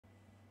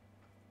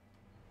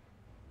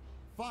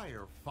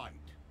Firefight.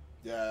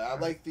 Yeah, I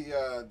like the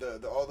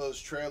all those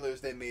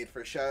trailers they made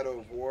for Shadow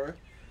of War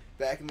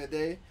back in the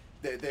day.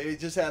 They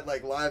just had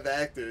like live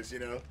actors, you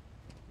know,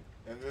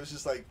 and it was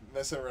just like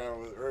messing around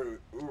with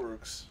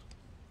Uruks.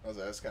 I was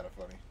like, that's kind of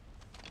funny.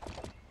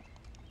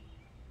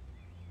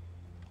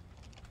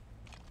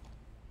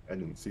 I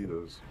didn't see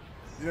those.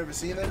 You never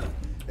seen them?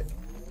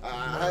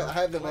 I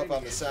have them up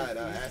on the side.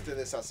 After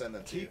this, I'll send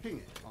them to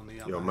you.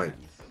 Yo, Mike,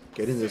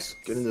 get in this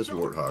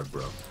warthog,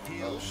 bro.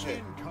 Oh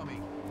shit!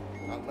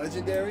 On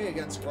Legendary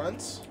against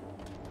Grunts.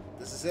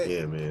 This is it.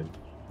 Yeah, man.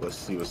 Let's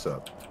see what's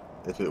up.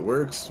 If it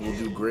works, we'll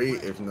do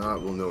great. If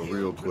not, we'll know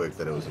real quick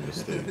that it was a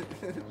mistake.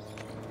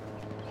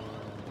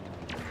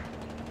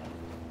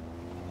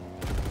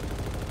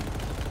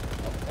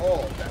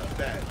 Oh, that's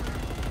bad.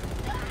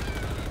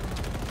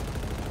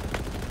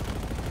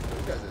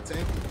 Those guys are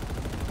tanky.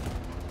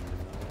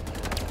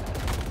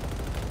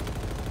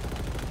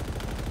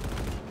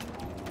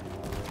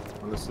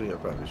 Honestly, I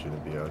probably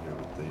shouldn't be out here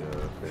with the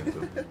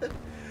Phantom.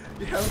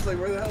 Yeah, I was like,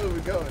 where the hell are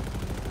we going?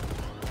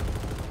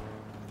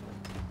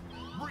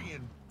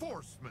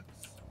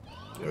 Reinforcements.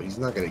 Yo, he's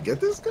not gonna get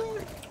this guy?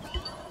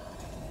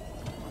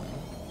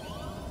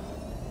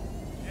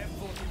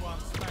 F-41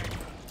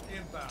 Spanker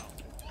inbound.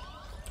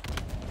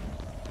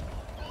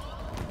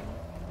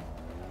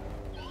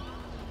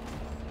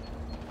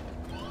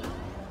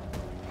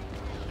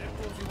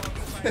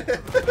 I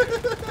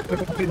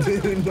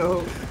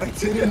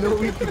didn't know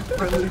we could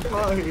friendly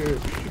fire.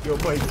 Yo,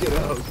 Mike, get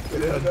out.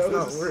 Get out. It's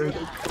not worth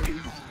it.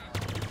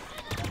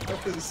 That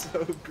was so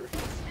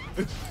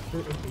great.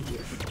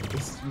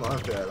 This is my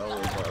bad. I'll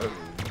revive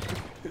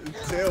him.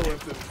 Tail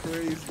whipped him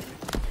crazy.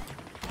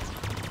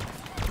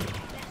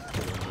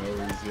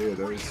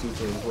 That was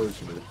super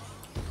unfortunate.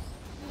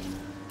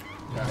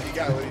 Nah, he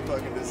got what he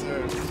fucking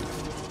deserved.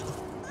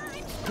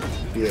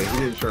 Yeah, he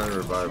didn't try and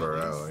revive our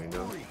ally, you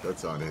know?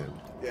 That's on him.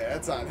 Yeah,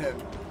 that's on him.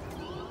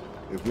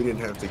 If we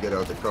didn't have to get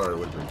out the car, it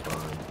would have been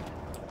fine.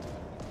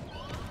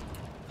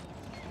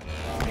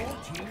 Your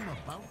team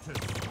about to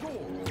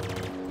score.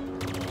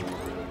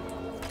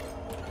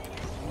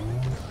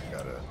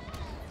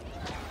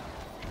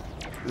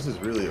 This is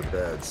really a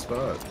bad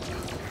spot.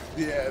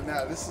 Yeah,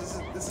 nah, this is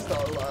the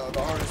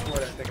hardest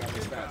part I think on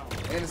this map,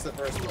 and it's the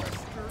first one.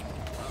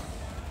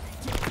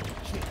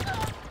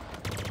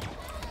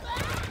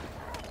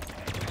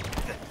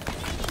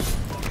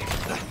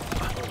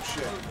 Oh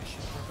shit!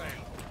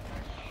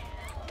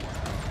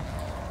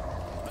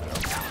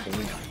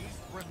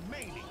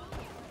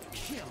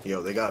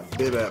 Yo, they got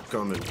Bibap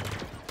coming.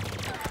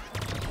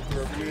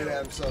 Grenade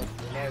at himself.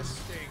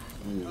 Nice.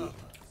 Ooh.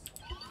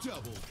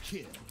 Double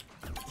kill.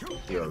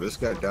 Yo, this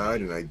guy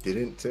died and I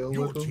didn't tail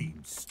Your whip him?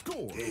 team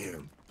scored.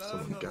 Damn.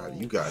 Someone got it.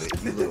 You got it.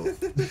 You little...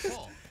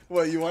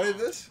 What, you wanted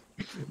this?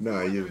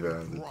 Nah, you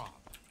got it.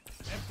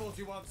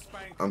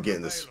 I'm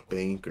getting the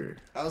spanker.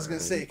 I was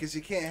gonna say, because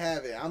you can't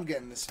have it. I'm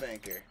getting the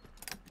spanker.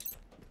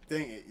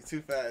 Dang it, you're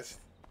too fast.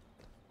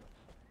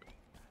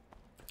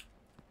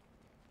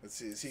 Let's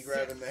see, is he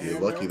grabbing the hammer?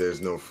 You're lucky there's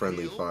no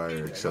friendly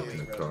fire except in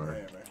the car.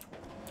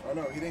 Oh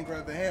no, he didn't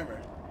grab the hammer.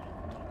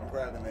 I'm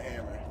grabbing the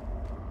hammer.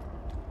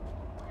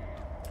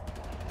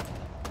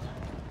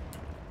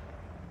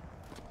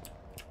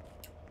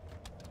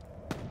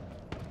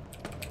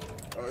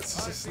 Oh, it's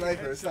just a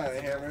sniper, it's not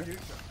a hammer.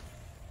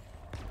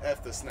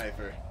 F the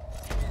sniper.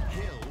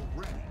 Hill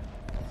ready.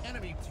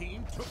 Enemy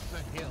team took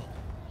the hill.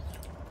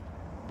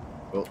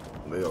 Well,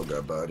 they all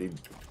got bodied.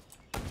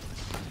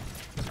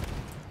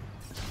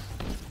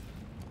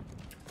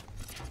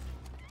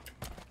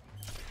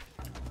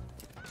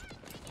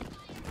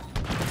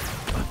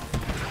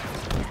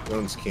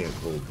 Guns can't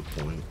hold the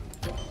point.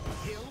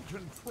 Hill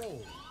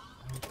control.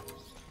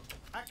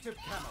 Active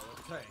camo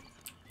obtained.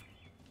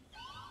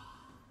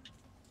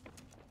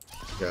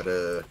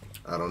 Gotta,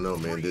 I don't know,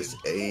 man. This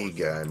A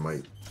guy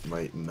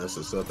might mess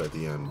us up at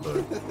the end, but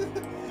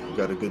I've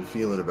got a good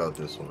feeling about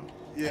this one.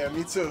 Yeah,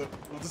 me too.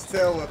 We'll just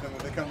tail whip him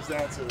if it comes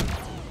down to it.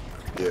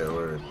 Yeah,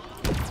 word.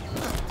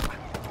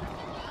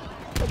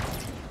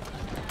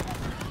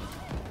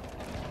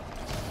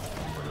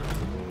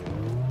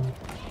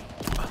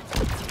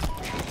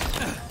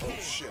 Oh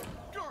shit.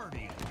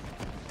 Guardian.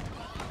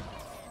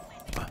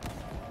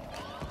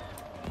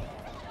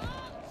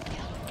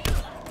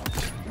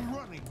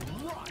 Running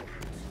right.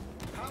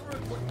 Power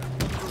equipment.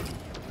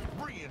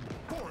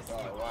 Reinforcement.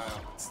 Oh wow.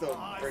 Still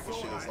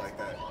ricochets like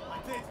that.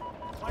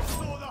 I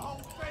saw the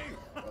whole thing.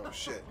 Oh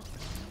shit.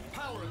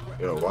 Power equipment.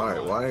 Yo, why?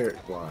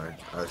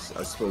 I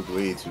spoke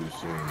way too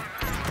soon.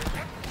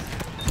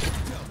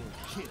 Double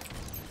kill.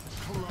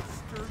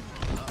 Cluster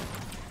up.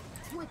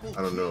 Triple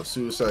I don't know.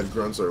 Suicide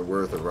grunts are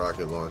worth a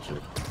rocket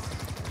launcher.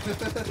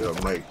 Yo,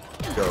 Mike,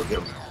 go get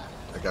him.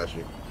 I got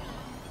you.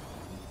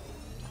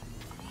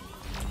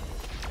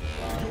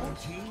 Your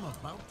team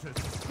about to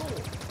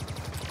score.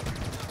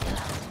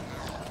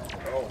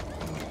 Oh.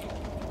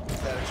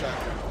 Got a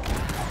shotgun.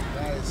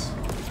 Nice.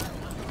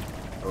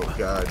 Oh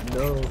God,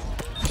 no.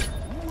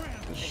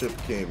 The ship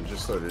came,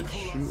 just started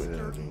shooting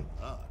at me.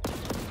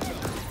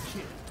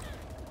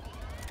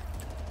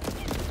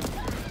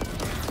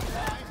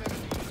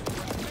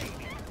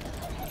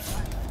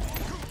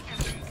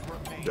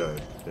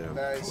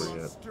 Nice. Where you at?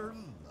 Cluster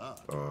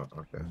love. Oh,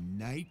 okay.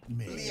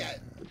 Nightmare. Yeah.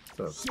 Good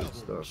stuff. Good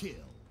Double stuff.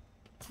 kill.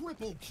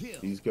 Triple kill.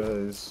 These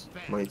guys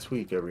might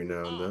tweak every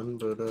now and then,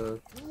 but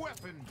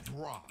Weapon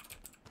drop.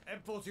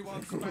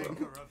 M41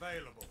 Spanker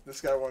available. This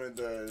guy wanted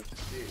the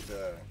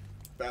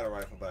battle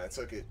rifle, but I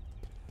took it.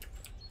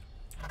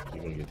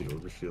 you're gonna get the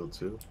overshield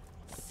too.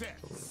 Set.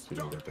 So you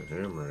got the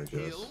hammer, I guess.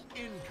 Kill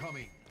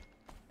incoming.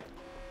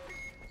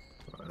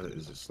 That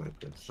is a sniper.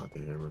 It's not the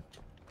hammer.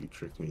 You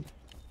tricked me.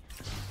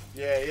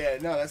 Yeah.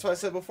 No, that's what I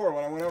said before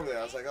when I went over there.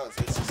 I was like, oh,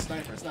 it's a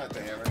sniper. It's not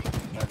the hammer.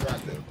 I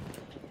dropped it.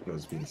 I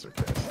was being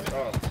sarcastic.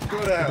 Oh,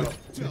 go down.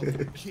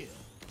 Double kill.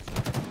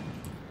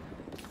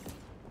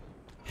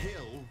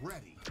 Hill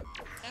ready.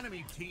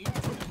 Enemy team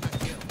took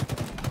the hill.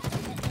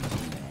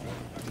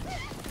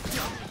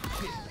 Double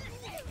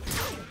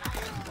kill.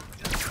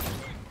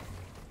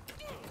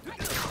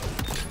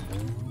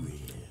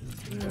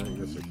 Yeah, I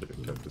guess I could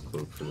have kept the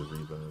cloak for the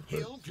revive.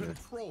 Hill But, yeah.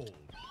 controlled.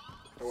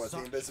 Or what, the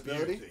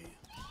invisibility?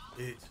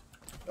 It.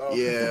 Oh.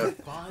 Yeah.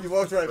 You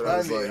walked right But by I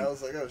was me. like- I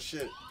was like, oh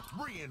shit.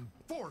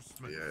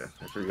 Reinforcements. Yeah,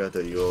 I forgot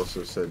that you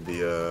also said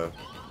the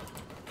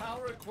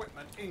Power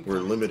equipment we're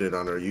incoming. limited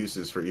on our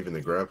uses for even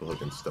the grapple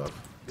hook and stuff.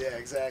 Yeah,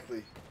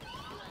 exactly.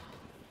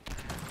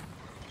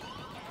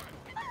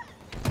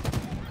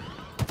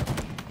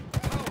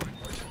 Power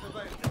equipment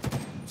available.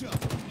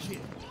 Double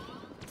kill.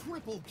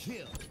 Triple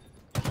kill.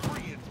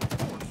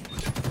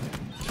 Reinforcements.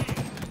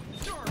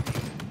 Darby.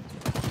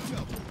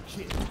 Double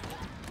kill.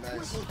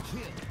 Nice. Triple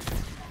kill.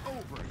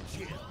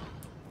 Overkill.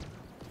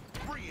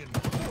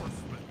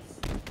 Reinforcements.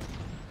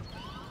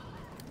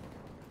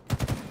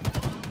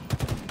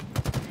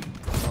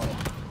 Oh,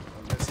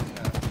 I'm missing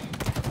that.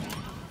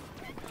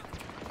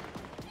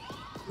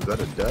 Was that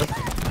a death?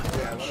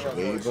 Yeah, one of our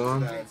Shave boys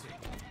on? just died.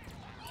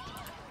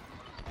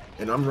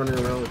 And I'm running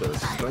around with a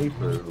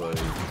sniper, like.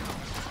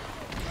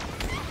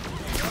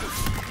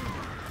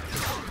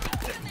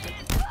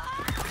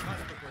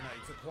 Plastic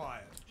grenades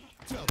acquired.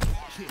 Double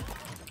kill.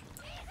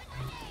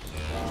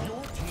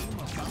 Your team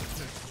about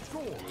to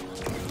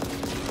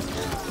score.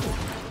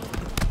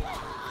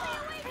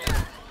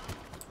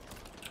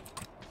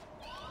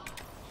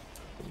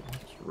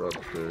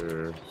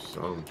 Disruptor,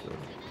 something.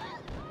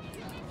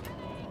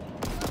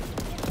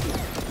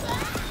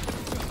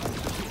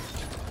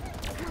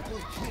 Triple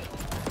kill.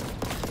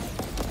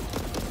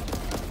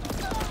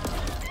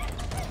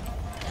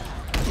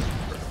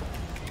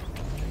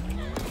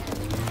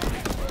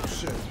 Oh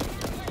shit.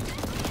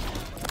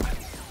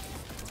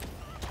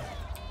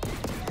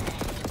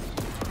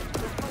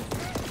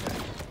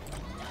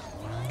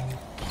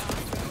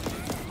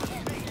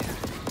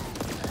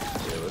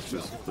 Yeah, let's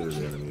just clear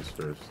the enemies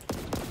first.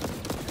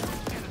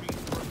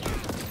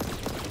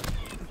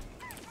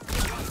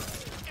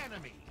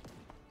 Enemy.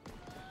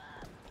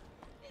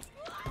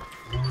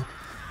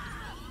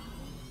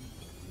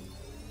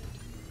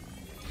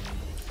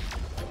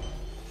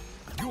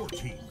 Your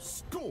team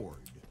scored.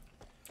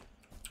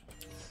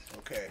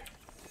 Okay.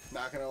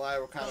 Not gonna lie,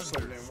 we're kind of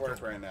putting in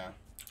work right now.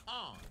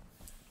 On.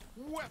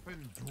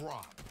 Weapon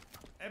drop.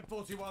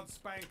 M41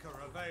 Spanker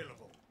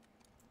available.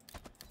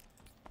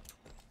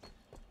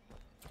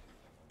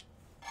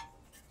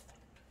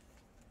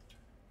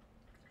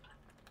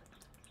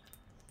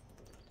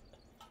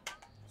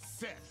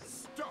 Set.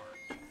 Start.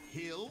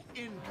 Hill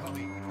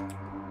incoming.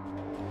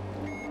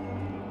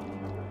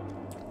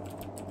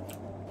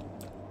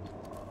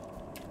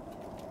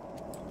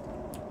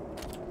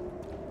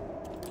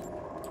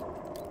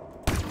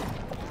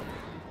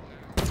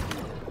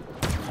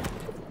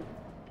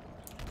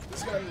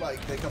 This gun,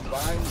 like, they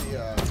combine the,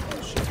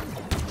 oh shit.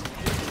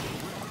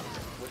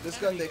 With this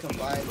gun, they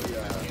combine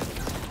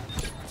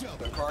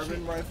the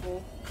carbon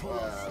rifle, with,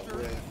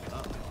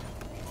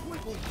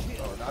 Triple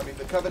kill. oh, no, I mean,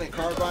 the Covenant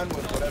carbine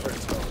with whatever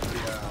it's called.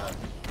 The,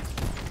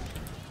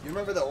 you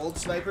remember the old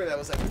sniper that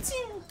was like,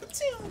 "Pachoo,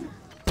 pachoo"?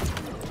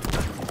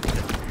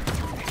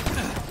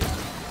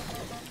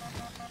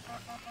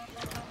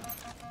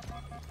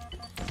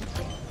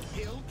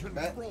 Hill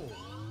Matt? control.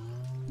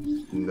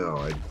 No,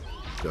 I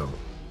don't.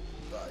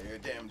 Oh, you're a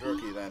damned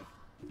rookie then.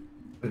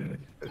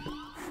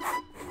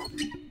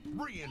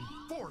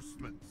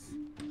 Reinforcements.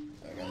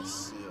 I gotta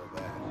seal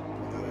that.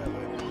 We'll do that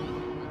later.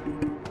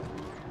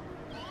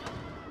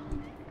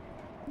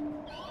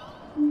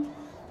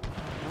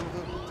 Move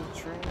up the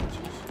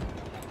trenches.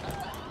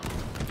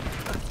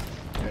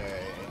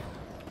 Okay.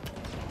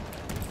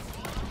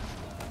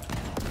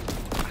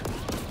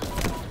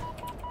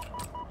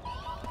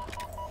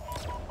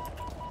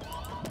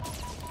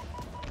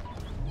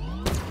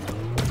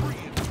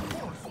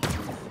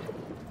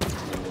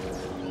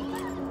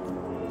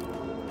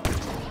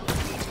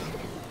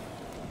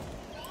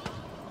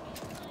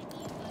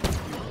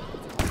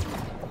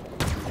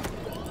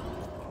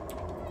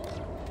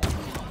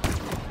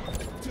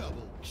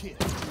 Double kill.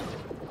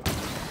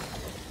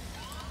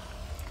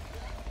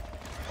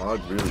 Fog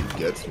really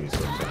gets me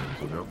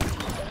sometimes, you know?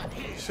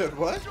 Should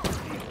what?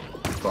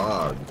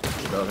 Fog.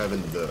 Without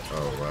having the.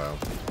 Oh, wow.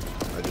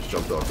 I just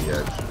jumped off the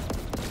edge.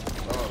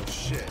 Oh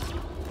shit.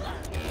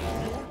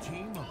 Your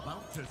team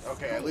about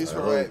Okay, at least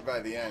we're right by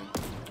the end.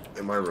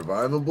 Am I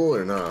revivable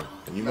or not?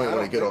 And you No, might I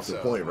want to don't get think off the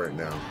so. point right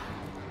now,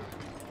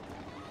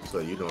 so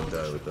you don't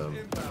die with them.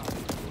 If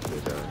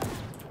they die.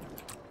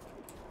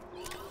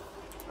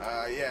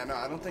 Yeah, no,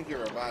 I don't think you're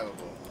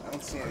revivable. I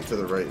don't see anything. To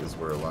the right is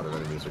where a lot of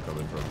enemies are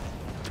coming from.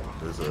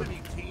 There's a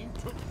Enemy team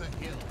took the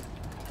hill.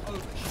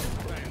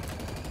 Overshield failed.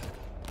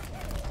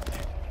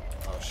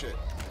 Oh shit.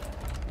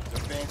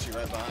 There's a banshee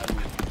right behind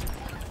me.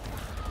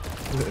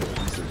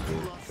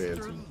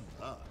 phantom.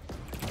 Oh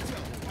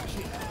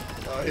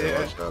Yeah, yeah.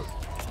 watch out.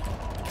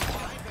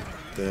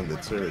 Damn, the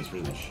turret's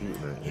really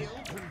shooting at you. Hill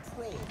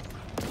control.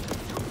 2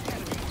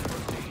 enemies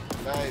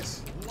remain. Nice.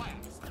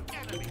 Last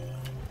enemy.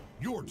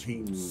 Your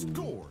team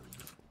scored.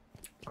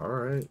 All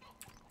right.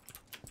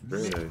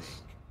 Very Nick.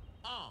 nice.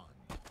 On.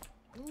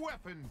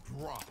 Weapon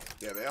drop.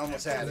 Yeah, they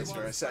almost had us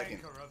for a second.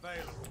 Spanker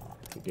available.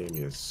 He gave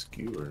me a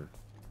skewer.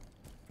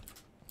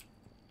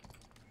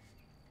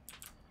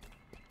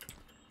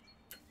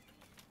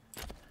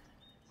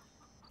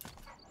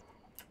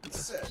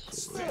 Set.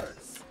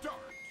 Start. Start.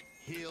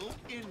 Hill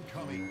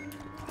incoming.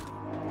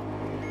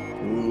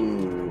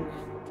 Ooh.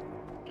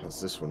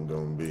 How's this one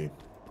gonna be?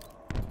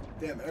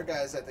 Damn, there are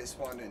guys that they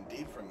spawned in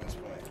deep from this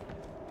point.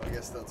 I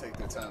guess they'll take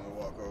their time to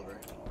walk over.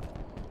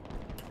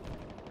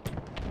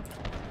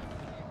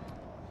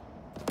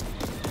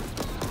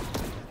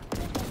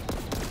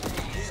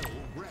 Hill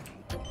ready.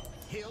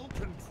 Hill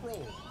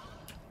control.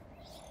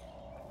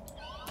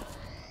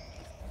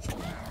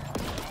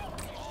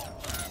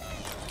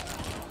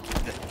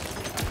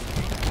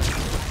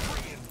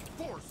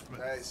 Reinforcement.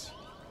 Nice.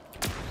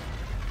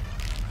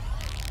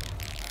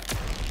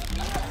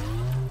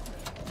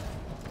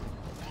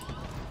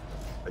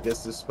 I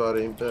guess this spot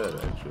ain't bad,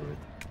 actually.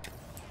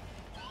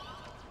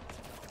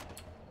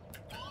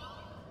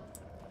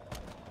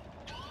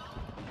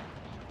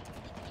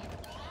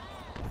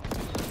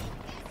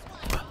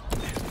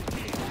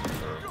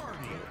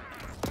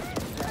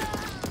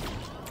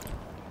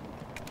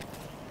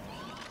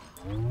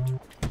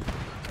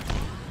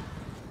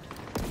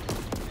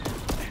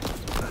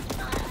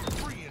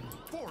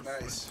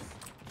 Reinforcement. Nice.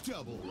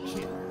 Double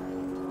kill.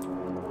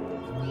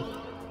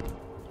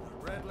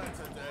 Red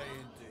letter day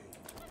indeed.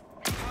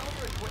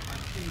 Power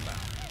equipment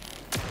inbound.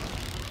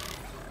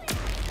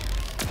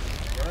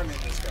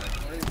 Burning this guy.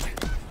 Crazy.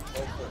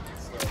 Oh, quick.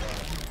 It's still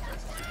alive.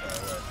 That's too far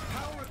away.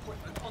 Power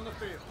equipment on the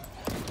field.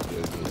 You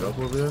guys need help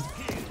over there?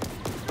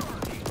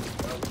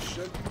 Well, we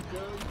should be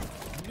good.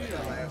 Yeah,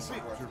 I might have some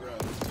more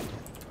grunts.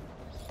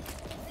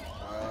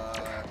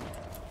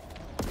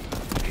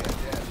 Yeah.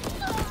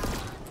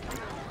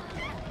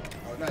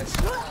 Oh, nice.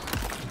 Boom.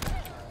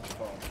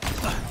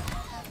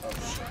 Oh,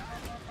 shit.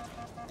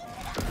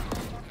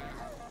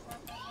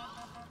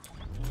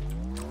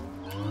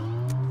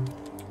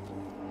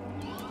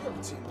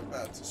 Your team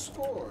about to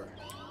score.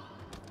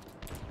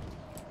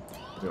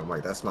 Yo,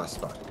 Mike, that's my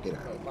spot. Get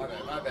out Oh, of here. my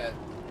bad, my bad.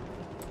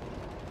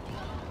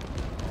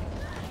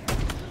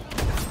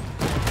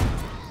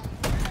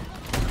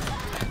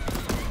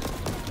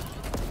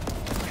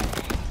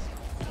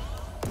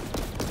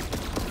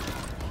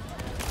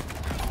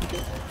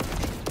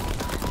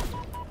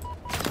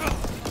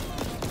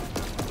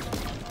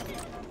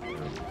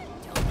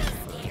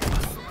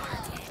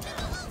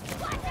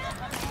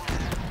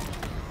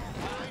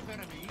 Five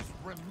enemies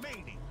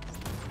remaining.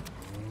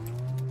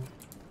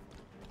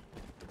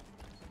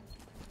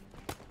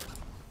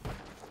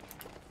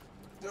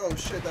 Oh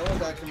shit, that one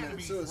guy committed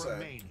Enemies suicide.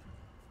 remaining.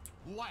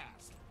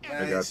 Last I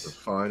got Nice. the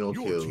final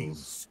Your team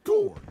kills.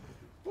 scored.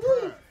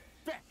 Woo!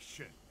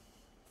 Perfection.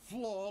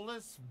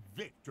 Flawless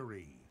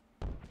victory.